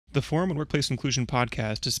The Forum on Workplace Inclusion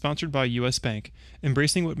podcast is sponsored by U.S. Bank.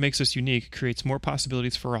 Embracing what makes us unique creates more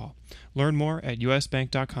possibilities for all. Learn more at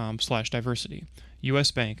usbank.com/diversity.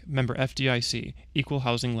 U.S. Bank, member FDIC, equal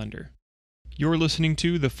housing lender. You're listening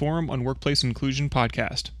to the Forum on Workplace Inclusion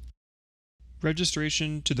podcast.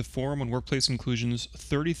 Registration to the Forum on Workplace Inclusion's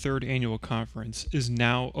 33rd annual conference is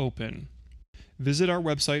now open. Visit our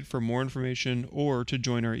website for more information or to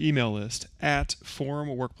join our email list at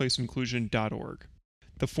forumworkplaceinclusion.org.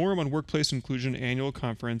 The Forum on Workplace Inclusion Annual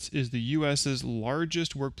Conference is the U.S.'s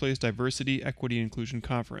largest workplace diversity, equity, and inclusion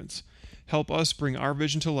conference. Help us bring our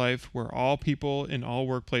vision to life where all people in all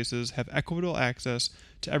workplaces have equitable access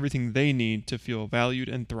to everything they need to feel valued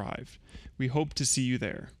and thrive. We hope to see you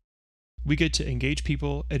there. We get to engage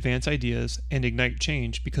people, advance ideas, and ignite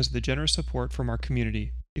change because of the generous support from our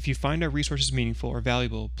community. If you find our resources meaningful or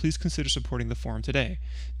valuable, please consider supporting the Forum today.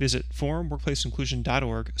 Visit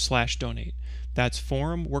forumworkplaceinclusion.org/donate. That's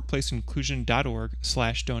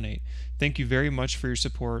forumworkplaceinclusion.org/donate. Thank you very much for your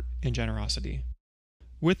support and generosity.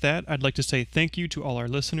 With that, I'd like to say thank you to all our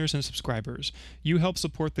listeners and subscribers. You help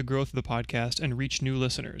support the growth of the podcast and reach new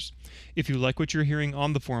listeners. If you like what you're hearing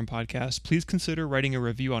on the Forum podcast, please consider writing a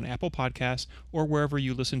review on Apple Podcasts or wherever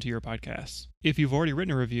you listen to your podcasts. If you've already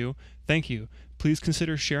written a review, thank you. Please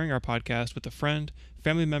consider sharing our podcast with a friend,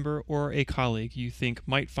 family member, or a colleague you think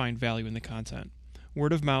might find value in the content.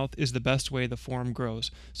 Word of mouth is the best way the Forum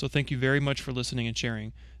grows, so thank you very much for listening and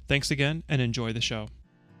sharing. Thanks again, and enjoy the show.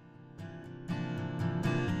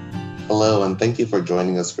 Hello, and thank you for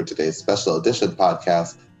joining us for today's special edition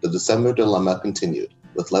podcast, The December Dilemma Continued,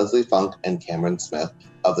 with Leslie Funk and Cameron Smith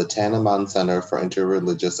of the Tannenbaum Center for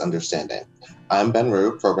Interreligious Understanding. I'm Ben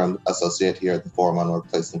Rue, Program Associate here at the Forum on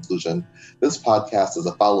Workplace Inclusion. This podcast is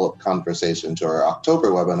a follow-up conversation to our October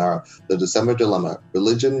webinar, The December Dilemma,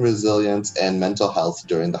 Religion, Resilience, and Mental Health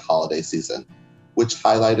During the Holiday Season, which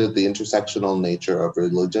highlighted the intersectional nature of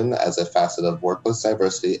religion as a facet of workplace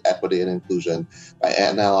diversity, equity, and inclusion by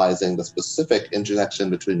analyzing the specific intersection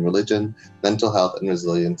between religion, mental health, and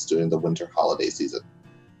resilience during the winter holiday season.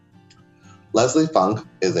 Leslie Funk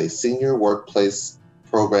is a senior workplace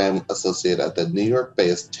program associate at the New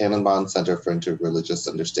York-based Tannenbaum Center for Interreligious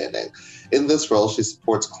Understanding. In this role, she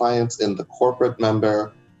supports clients in the corporate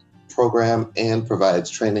member program and provides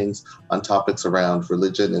trainings on topics around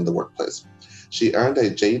religion in the workplace. She earned a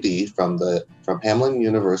JD from Hamline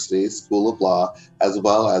University School of Law, as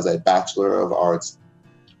well as a Bachelor of Arts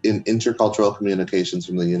in Intercultural Communications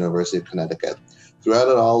from the University of Connecticut. Throughout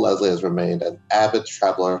it all, Leslie has remained an avid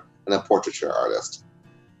traveler and a portraiture artist.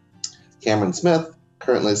 Cameron Smith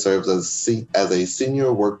currently serves as a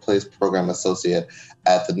Senior Workplace Program Associate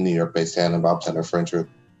at the New York-based Tannenbaum Center for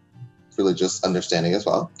Interreligious Understanding as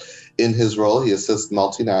well. In his role, he assists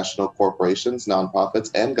multinational corporations, nonprofits,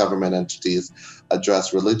 and government entities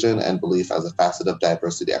address religion and belief as a facet of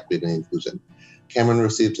diversity, equity, and inclusion. Cameron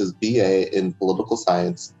received his BA in political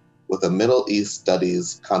science with a Middle East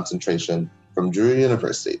Studies concentration from Drew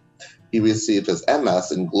University. He received his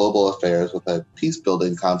MS in global affairs with a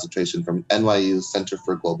peace-building concentration from NYU's Center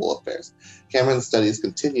for Global Affairs. Cameron's studies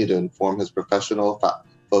continue to inform his professional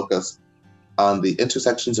focus on the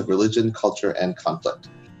intersections of religion, culture, and conflict.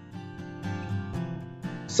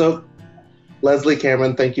 So, Leslie,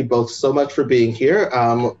 Cameron, thank you both so much for being here.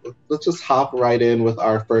 Let's just hop right in with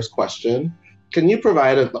our first question. Can you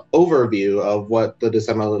provide an overview of what the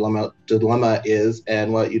December Dilemma is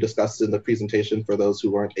and what you discussed in the presentation for those who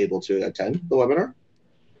weren't able to attend the webinar?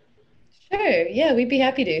 Sure. Yeah, we'd be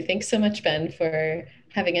happy to. Thanks so much, Ben, for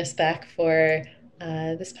having us back for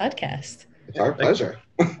this podcast. It's our pleasure.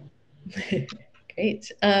 Great.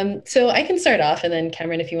 So I can start off, and then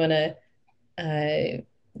Cameron, if you want to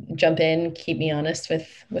jump in, keep me honest with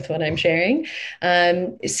what I'm sharing.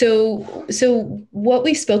 So what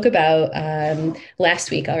we spoke about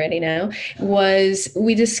last week already now was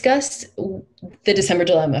we discussed the December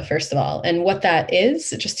Dilemma, first of all. And what that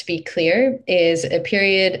is, just to be clear, is a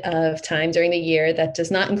period of time during the year that does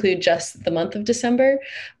not include just the month of December,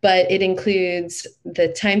 but it includes the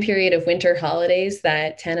time period of winter holidays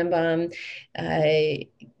that Tannenbaum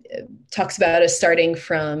talks about as starting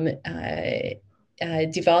from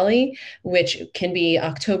Diwali, which can be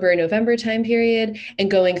October, November time period,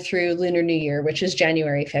 and going through Lunar New Year, which is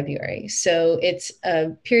January, February. So it's a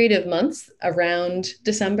period of months around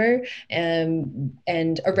December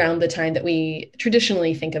and around the time that we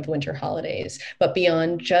traditionally think of winter holidays, but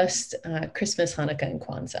beyond just Christmas, Hanukkah, and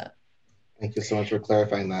Kwanzaa. Thank you so much for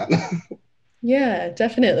clarifying that. Yeah,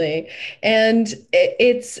 definitely. And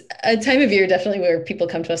it's a time of year definitely where people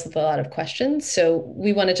come to us with a lot of questions. So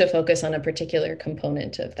we wanted to focus on a particular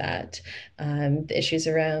component of that, the issues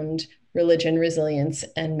around religion, resilience,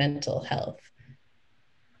 and mental health.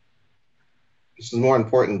 Which is more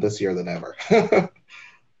important this year than ever, to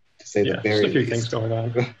say the very just a few least. Things going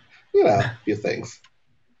on. A few things.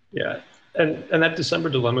 Yeah, and that December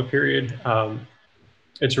dilemma period,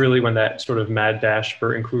 it's really when that sort of mad dash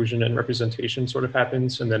for inclusion and representation sort of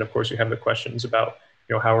happens. And then, of course, you have the questions about,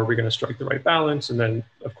 how are we going to strike the right balance? And then,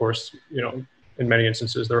 of course, in many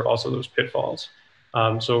instances, there are also those pitfalls.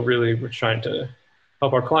 So really, we're trying to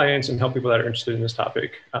help our clients and help people that are interested in this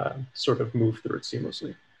topic sort of move through it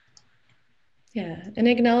seamlessly. Yeah, and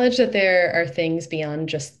acknowledge that there are things beyond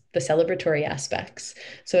just the celebratory aspects.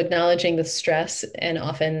 So acknowledging the stress, and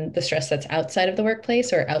often the stress that's outside of the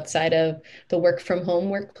workplace or outside of the work from home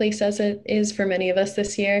workplace, as it is for many of us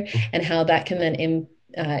this year, and how that can then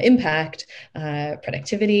impact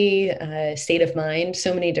productivity, state of mind,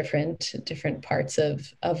 so many different parts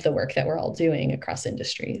of the work that we're all doing across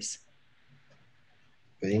industries.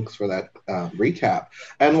 Thanks for that recap.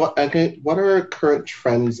 And what are current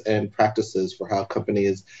trends and practices for how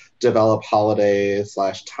companies develop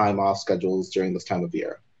holiday/time off schedules during this time of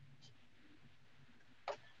year?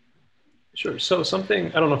 Sure. So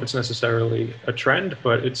something, I don't know if it's necessarily a trend,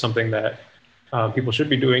 but it's something that people should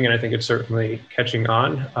be doing, and I think it's certainly catching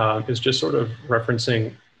on, is just sort of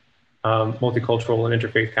referencing multicultural and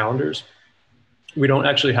interfaith calendars. We don't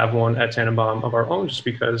actually have one at Tannenbaum of our own, just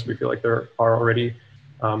because we feel like there are already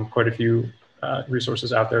quite a few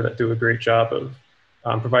resources out there that do a great job of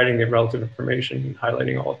providing the relative information,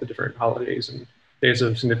 highlighting all of the different holidays and days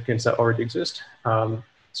of significance that already exist.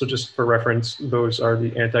 So just for reference, those are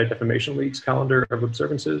the Anti-Defamation League's calendar of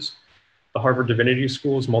observances. The Harvard Divinity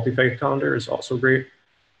School's multi-faith calendar is also great.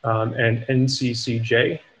 And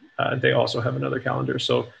NCCJ, they also have another calendar.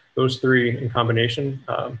 So those three in combination,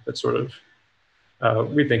 that sort of,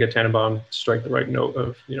 we think at Tannenbaum strike the right note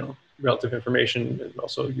of, relative information and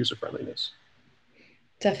also user friendliness.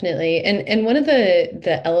 Definitely. And one of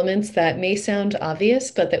the elements that may sound obvious,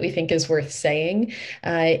 but that we think is worth saying,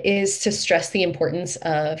 is to stress the importance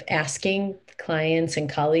of asking clients and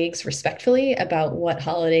colleagues respectfully about what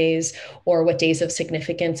holidays or what days of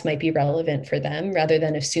significance might be relevant for them, rather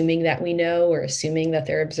than assuming that we know or assuming that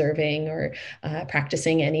they're observing or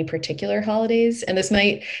practicing any particular holidays. And this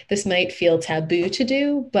might feel taboo to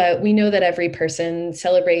do, but we know that every person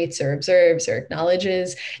celebrates or observes or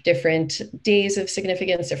acknowledges different days of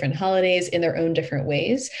significance, different holidays in their own different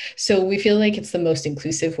ways. So we feel like it's the most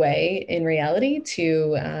inclusive way in reality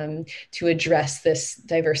to address this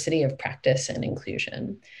diversity of practice and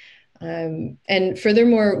inclusion. And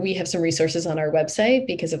furthermore, we have some resources on our website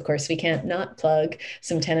because, of course, we can't not plug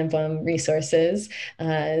some Tannenbaum resources,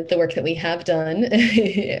 the work that we have done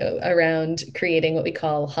around creating what we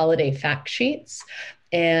call holiday fact sheets.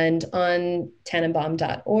 And on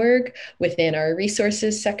tannenbaum.org, within our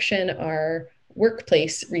resources section, are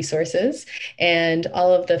workplace resources, and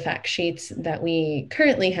all of the fact sheets that we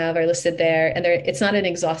currently have are listed there. And it's not an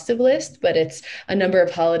exhaustive list, but it's a number of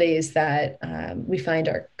holidays that we find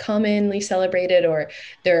are commonly celebrated, or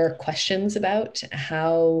there are questions about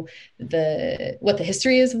what the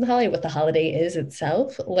history is of the holiday, what the holiday is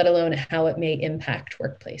itself, let alone how it may impact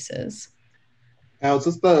workplaces. Now, is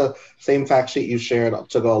this the same fact sheet you shared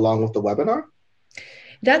to go along with the webinar?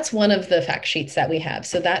 That's one of the fact sheets that we have.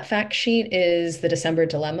 So that fact sheet is the December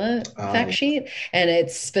Dilemma fact sheet, and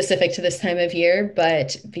it's specific to this time of year.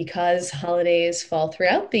 But because holidays fall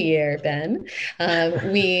throughout the year, Ben,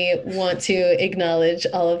 we want to acknowledge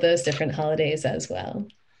all of those different holidays as well.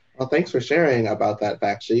 Well, thanks for sharing about that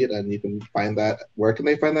fact sheet. And you can find that. Where can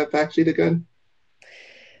they find that fact sheet again?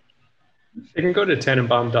 They can go to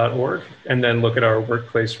tannenbaum.org and then look at our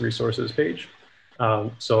workplace resources page.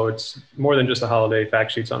 So it's more than just the holiday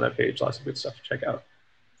fact sheets on that page. Lots of good stuff to check out.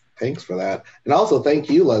 Thanks for that. And also thank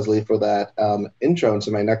you, Leslie, for that intro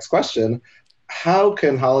into my next question. How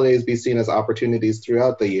can holidays be seen as opportunities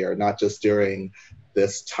throughout the year, not just during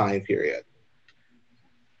this time period?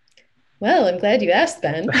 Well, I'm glad you asked,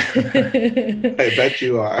 Ben. I bet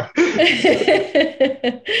you are.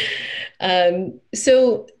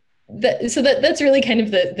 That's really kind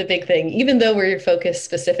of the big thing. Even though we're focused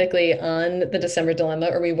specifically on the December Dilemma,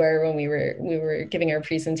 or we were when we were giving our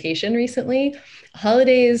presentation recently,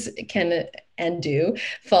 holidays can and do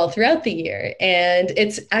fall throughout the year. And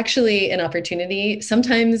it's actually an opportunity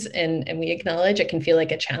sometimes, and we acknowledge it can feel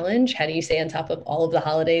like a challenge. How do you stay on top of all of the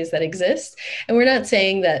holidays that exist? And we're not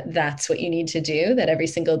saying that that's what you need to do, that every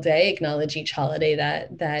single day acknowledge each holiday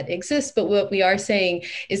that exists. But what we are saying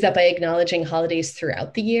is that by acknowledging holidays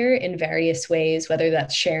throughout the year in various ways, whether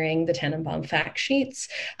that's sharing the Tannenbaum fact sheets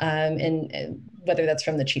and whether that's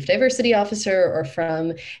from the chief diversity officer or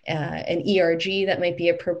from an ERG that might be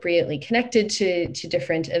appropriately connected to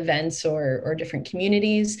different events or different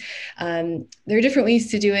communities. There are different ways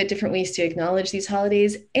to do it, different ways to acknowledge these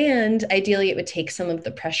holidays, and ideally it would take some of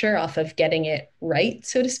the pressure off of getting it right,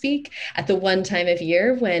 so to speak, at the one time of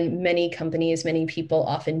year when many companies, many people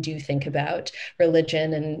often do think about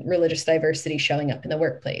religion and religious diversity showing up in the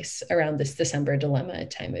workplace around this December dilemma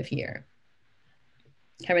time of year.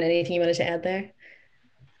 Cameron, anything you wanted to add there?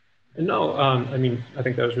 No, I mean, I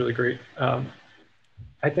think that was really great.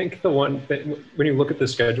 I think the one that when you look at the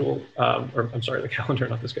schedule, or I'm sorry, the calendar,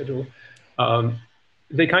 not the schedule,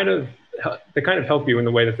 they kind of help you in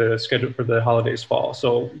the way that the schedule for the holidays fall.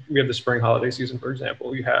 So we have the spring holiday season, for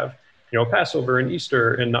example. You have, Passover and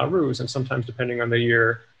Easter and Nowruz, and sometimes depending on the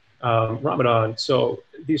year, Ramadan. So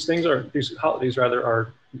these holidays rather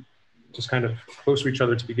are just kind of close to each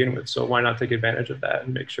other to begin with. So why not take advantage of that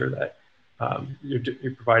and make sure that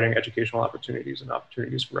you're providing educational opportunities and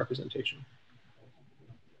opportunities for representation.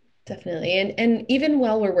 Definitely. And even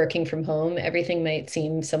while we're working from home, everything might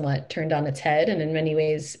seem somewhat turned on its head, and in many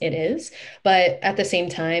ways it is. But at the same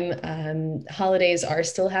time, holidays are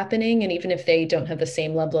still happening. And even if they don't have the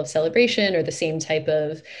same level of celebration or the same type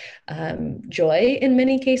of joy in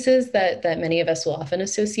many cases that many of us will often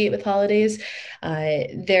associate with holidays,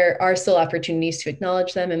 there are still opportunities to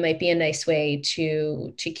acknowledge them. It might be a nice way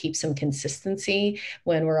to keep some consistency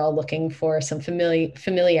when we're all looking for some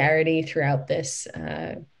familiarity throughout this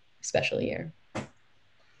special year.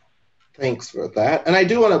 Thanks for that. And I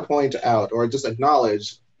do want to point out or just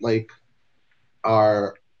acknowledge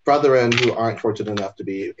our brethren who aren't fortunate enough to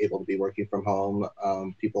be able to be working from home,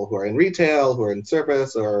 people who are in retail, who are in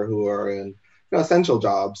service, or who are in essential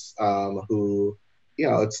jobs, who,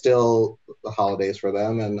 it's still the holidays for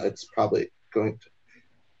them, and it's probably going to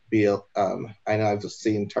be, I know I've just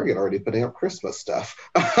seen Target already putting up Christmas stuff.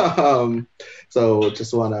 So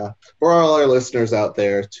just want to, for all our listeners out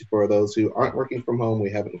there, for those who aren't working from home, we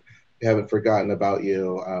haven't forgotten about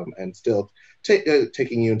you, and still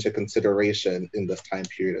taking you into consideration in this time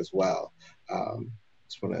period as well.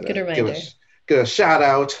 Just wanted to give a shout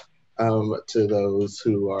out to those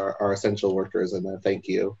who are essential workers, and thank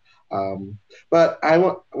you. But I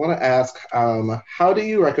want to ask, how do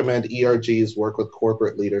you recommend ERGs work with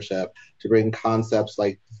corporate leadership to bring concepts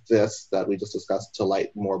like this that we just discussed to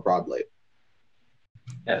light more broadly?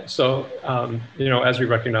 Yeah, so, as we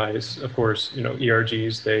recognize, of course,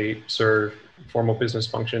 ERGs, they serve formal business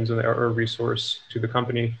functions and they are a resource to the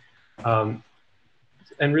company. And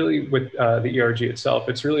really with the ERG itself,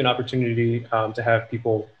 it's really an opportunity to have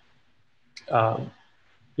people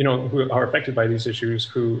who are affected by these issues,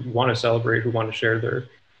 who want to celebrate, who want to share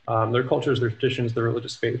their cultures, their traditions, their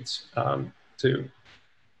religious faiths, to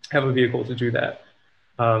have a vehicle to do that.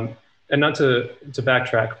 And not to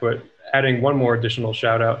backtrack, but adding one more additional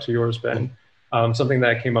shout out to yours, Ben, something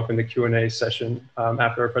that came up in the Q&A session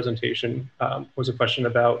after our presentation was a question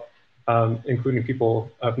about including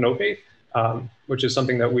people of no faith, which is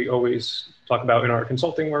something that we always talk about in our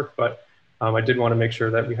consulting work, but I did want to make sure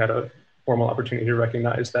that we had a formal opportunity to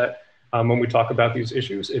recognize that when we talk about these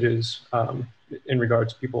issues, it is in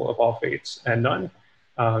regards to people of all faiths and none.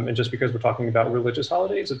 And just because we're talking about religious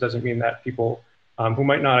holidays, it doesn't mean that people who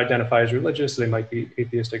might not identify as religious, they might be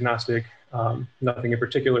atheist, agnostic, nothing in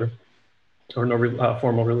particular, or no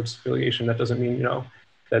formal religious affiliation. That doesn't mean,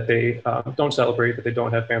 that they don't celebrate, that they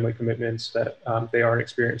don't have family commitments, that they aren't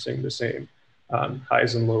experiencing the same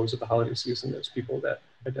highs and lows of the holiday season as people that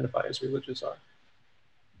identify as religious are.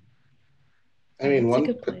 I mean,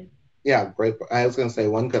 great. I was going to say,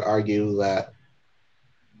 one could argue that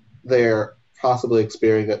they're possibly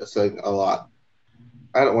experiencing a lot,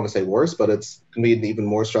 I don't want to say worse, but it's going to be an even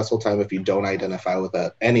more stressful time if you don't identify with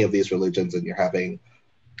any of these religions and you're having,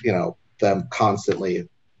 them constantly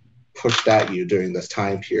pushed at you during this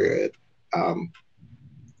time period.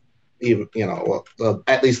 Even,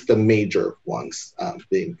 at least the major ones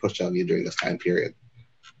being pushed on you during this time period.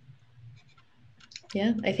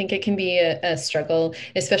 Yeah, I think it can be a struggle,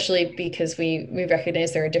 especially because we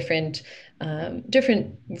recognize there are different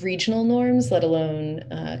regional norms, let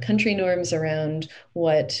alone country norms around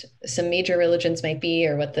what some major religions might be,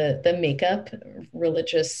 or what the makeup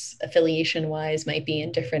religious affiliation wise might be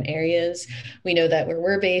in different areas. We know that where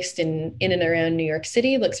we're based in and around New York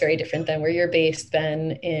City looks very different than where you're based,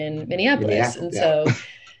 Ben, in Minneapolis. And so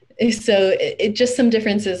it just some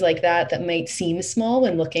differences like that might seem small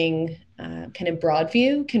when looking kind of broad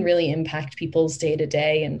view can really impact people's day to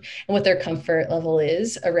day and what their comfort level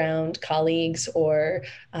is around colleagues or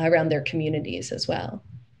around their communities as well.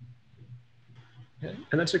 Yeah,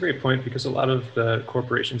 and that's a great point, because a lot of the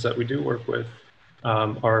corporations that we do work with,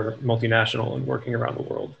 are multinational and working around the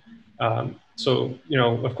world. So,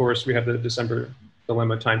 of course, we have the December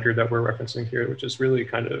dilemma time period that we're referencing here, which is really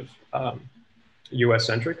kind of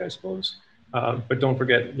US-centric, I suppose. But don't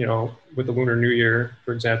forget, with the Lunar New Year,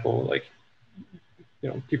 for example, like,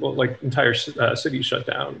 people, like entire cities shut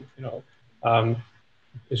down.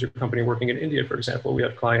 Is your company working in India, for example? We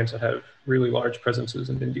have clients that have really large presences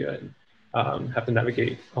in India and have to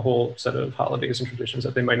navigate a whole set of holidays and traditions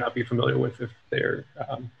that they might not be familiar with if they're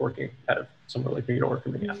working at somewhere like New York or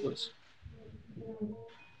Minneapolis.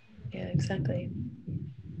 Yeah, exactly.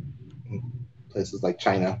 Places like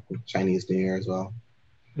China, Chinese New Year as well.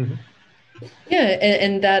 Mm-hmm. Yeah,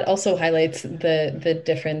 and that also highlights the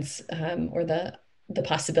difference or the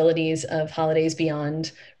possibilities of holidays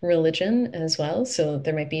beyond religion as well. So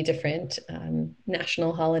there might be different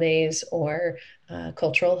national holidays or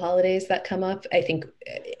cultural holidays that come up. I think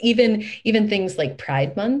even things like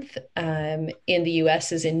Pride Month in the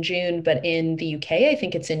US is in June, but in the UK, I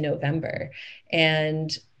think it's in November.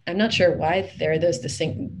 And I'm not sure why there are those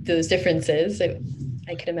differences.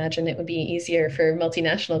 I could imagine it would be easier for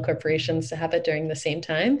multinational corporations to have it during the same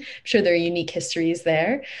time. I'm sure there are unique histories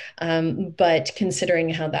there. But considering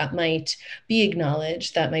how that might be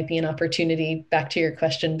acknowledged, that might be an opportunity, back to your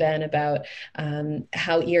question, Ben, about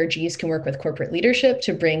how ERGs can work with corporate leadership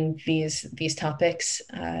to bring these topics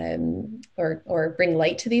or bring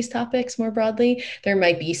light to these topics more broadly. There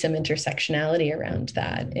might be some intersectionality around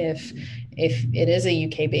that. If it is a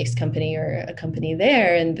UK-based company or a company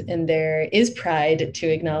there, and there is Pride to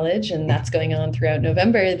acknowledge, and that's going on throughout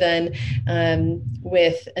November, then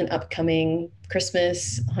with an upcoming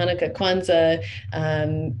Christmas, Hanukkah, Kwanzaa,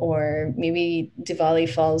 or maybe Diwali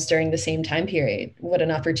falls during the same time period, what an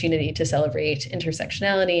opportunity to celebrate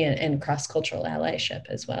intersectionality and cross-cultural allyship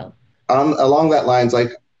as well. Along that lines,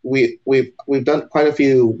 like we've done quite a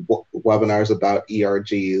few webinars about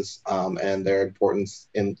ERGs and their importance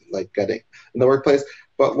in like getting in the workplace.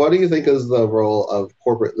 But what do you think is the role of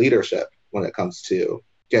corporate leadership when it comes to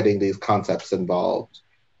getting these concepts involved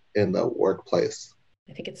in the workplace?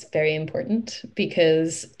 I think it's very important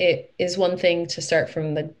because it is one thing to start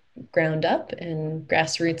from the ground up and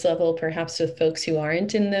grassroots level, perhaps with folks who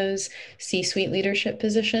aren't in those C-suite leadership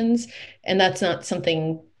positions. And that's not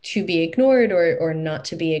something to be ignored or not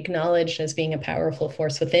to be acknowledged as being a powerful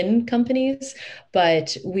force within companies.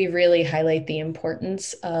 But we really highlight the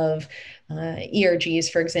importance of ERGs,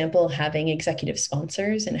 for example, having executive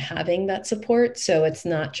sponsors and having that support. So it's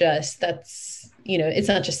not just it's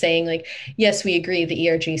not just saying like, yes, we agree the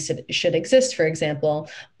ERG should exist, for example,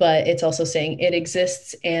 but it's also saying it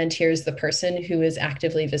exists and here's the person who is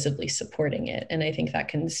actively, visibly supporting it. And I think that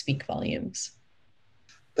can speak volumes.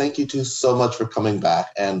 Thank you two so much for coming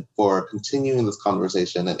back and for continuing this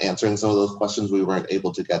conversation and answering some of those questions we weren't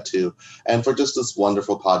able to get to, and for just this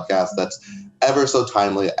wonderful podcast that's ever so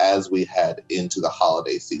timely as we head into the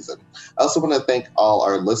holiday season. I also want to thank all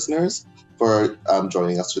our listeners for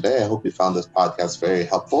joining us today. I hope you found this podcast very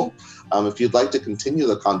helpful. If you'd like to continue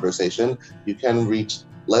the conversation, you can reach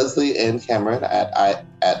Leslie and Cameron at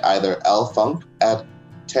either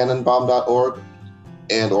lfunk@tannenbaum.org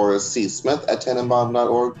and or C. Smith at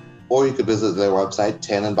tannenbaum.org, or you could visit their website,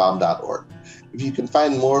 tannenbaum.org. If you can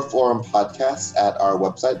find more Forum podcasts at our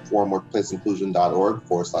website,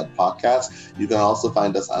 forumworkplaceinclusion.org/podcast. You can also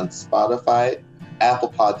find us on Spotify,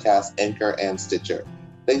 Apple Podcasts, Anchor, and Stitcher.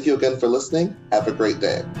 Thank you again for listening. Have a great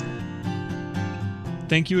day.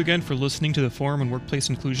 Thank you again for listening to the Forum and Workplace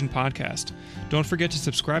Inclusion podcast. Don't forget to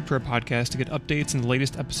subscribe to our podcast to get updates and the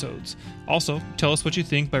latest episodes. Also, tell us what you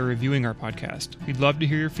think by reviewing our podcast. We'd love to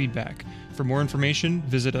hear your feedback. For more information,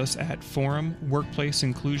 visit us at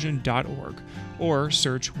forumworkplaceinclusion.org or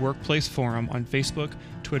search Workplace Forum on Facebook,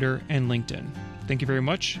 Twitter, and LinkedIn. Thank you very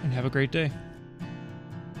much and have a great day.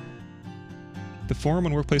 The Forum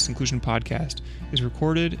on Workplace Inclusion podcast is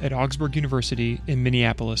recorded at Augsburg University in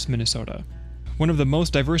Minneapolis, Minnesota. One of the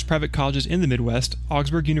most diverse private colleges in the Midwest,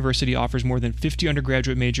 Augsburg University offers more than 50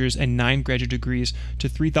 undergraduate majors and 9 graduate degrees to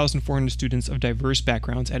 3,400 students of diverse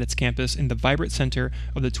backgrounds at its campus in the vibrant center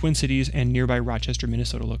of the Twin Cities and nearby Rochester,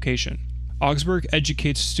 Minnesota location. Augsburg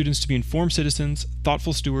educates students to be informed citizens,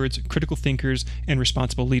 thoughtful stewards, critical thinkers, and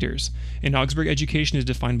responsible leaders. And Augsburg education is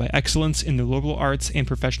defined by excellence in the liberal arts and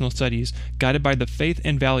professional studies, guided by the faith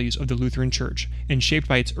and values of the Lutheran Church, and shaped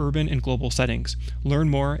by its urban and global settings. Learn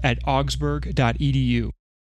more at augsburg.edu.